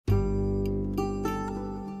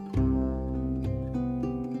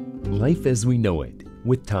Life as We Know It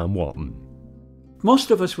with Tom Walton. Most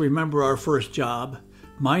of us remember our first job.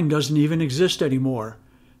 Mine doesn't even exist anymore.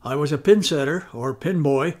 I was a pinsetter, or pin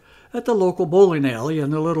boy, at the local bowling alley in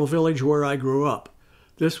the little village where I grew up.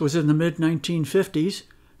 This was in the mid-1950s,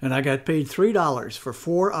 and I got paid $3 for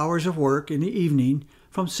 4 hours of work in the evening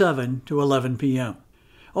from 7 to 11 p.m.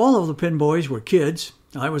 All of the pin boys were kids.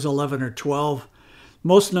 I was 11 or 12.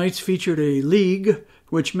 Most nights featured a league,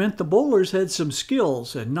 which meant the bowlers had some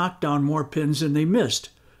skills and knocked down more pins than they missed.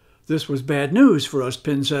 This was bad news for us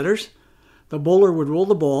pin setters. The bowler would roll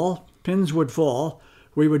the ball, pins would fall,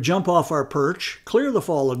 we would jump off our perch, clear the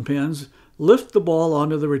fallen pins, lift the ball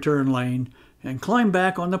onto the return lane, and climb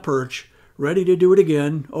back on the perch, ready to do it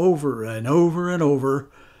again, over and over and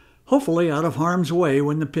over, hopefully out of harm's way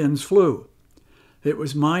when the pins flew. It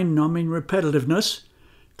was mind-numbing repetitiveness,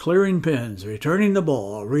 clearing pins, returning the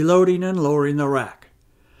ball, reloading and lowering the rack.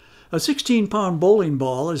 A 16-pound bowling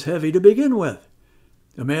ball is heavy to begin with.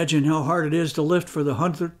 Imagine how hard it is to lift for the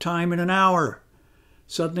 100th time in an hour.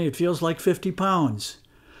 Suddenly it feels like 50 pounds.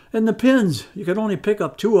 And the pins, you could only pick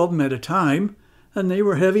up 2 of them at a time, and they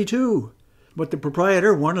were heavy too. But the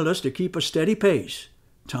proprietor wanted us to keep a steady pace.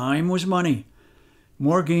 Time was money.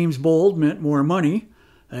 More games bowled meant more money,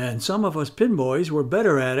 and some of us pin boys were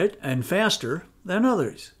better at it and faster than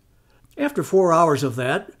others. After 4 hours of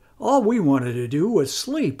that, all we wanted to do was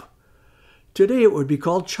sleep. Today it would be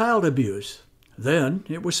called child abuse. Then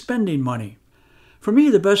it was spending money. For me,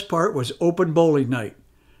 the best part was open bowling night,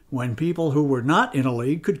 when people who were not in a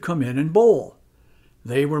league could come in and bowl.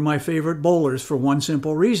 They were my favorite bowlers for one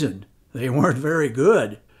simple reason. They weren't very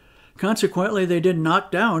good. Consequently, they didn't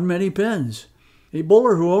knock down many pins. A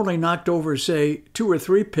bowler who only knocked over, say, 2 or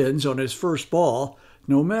 3 pins on his first ball,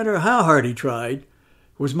 no matter how hard he tried,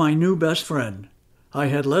 was my new best friend. I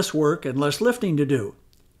had less work and less lifting to do.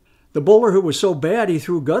 The bowler who was so bad he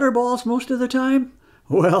threw gutter balls most of the time?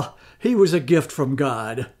 Well, he was a gift from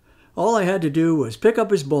God. All I had to do was pick up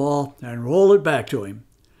his ball and roll it back to him.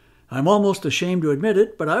 I'm almost ashamed to admit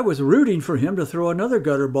it, but I was rooting for him to throw another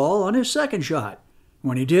gutter ball on his second shot.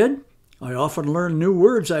 When he did, I often learned new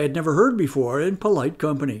words I had never heard before in polite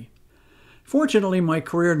company. Fortunately, my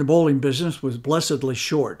career in the bowling business was blessedly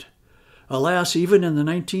short. Alas, even in the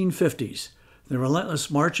 1950s, the relentless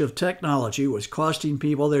march of technology was costing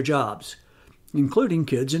people their jobs, including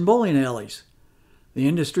kids in bowling alleys. The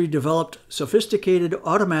industry developed sophisticated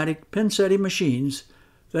automatic pin-setting machines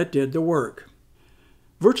that did the work.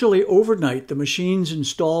 Virtually overnight, the machines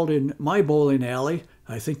installed in my bowling alley,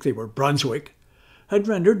 I think they were Brunswick, had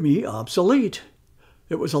rendered me obsolete.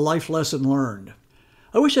 It was a life lesson learned.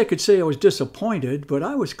 I wish I could say I was disappointed, but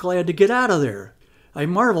I was glad to get out of there. I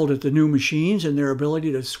marveled at the new machines and their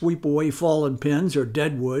ability to sweep away fallen pins, or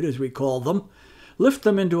dead wood as we called them, lift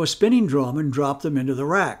them into a spinning drum and drop them into the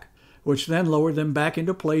rack, which then lowered them back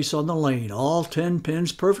into place on the lane, all 10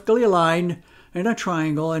 pins perfectly aligned in a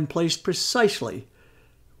triangle and placed precisely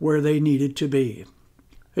where they needed to be.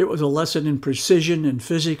 It was a lesson in precision and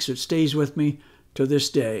physics that stays with me to this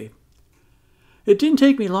day. It didn't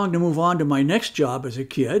take me long to move on to my next job as a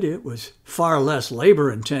kid. It was far less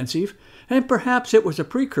labor-intensive, and perhaps it was a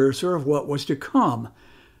precursor of what was to come.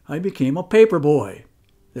 I became a paper boy.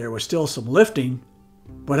 There was still some lifting,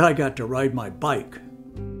 but I got to ride my bike.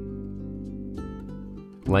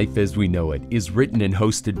 Life as We Know It is written and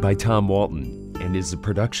hosted by Tom Walton and is a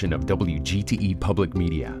production of WGTE Public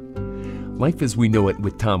Media. Life as We Know It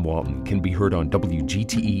with Tom Walton can be heard on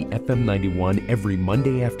WGTE FM 91 every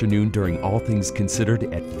Monday afternoon during All Things Considered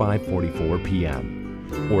at 5:44 p.m.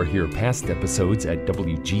 or hear past episodes at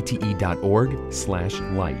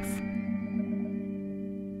wgte.org/life.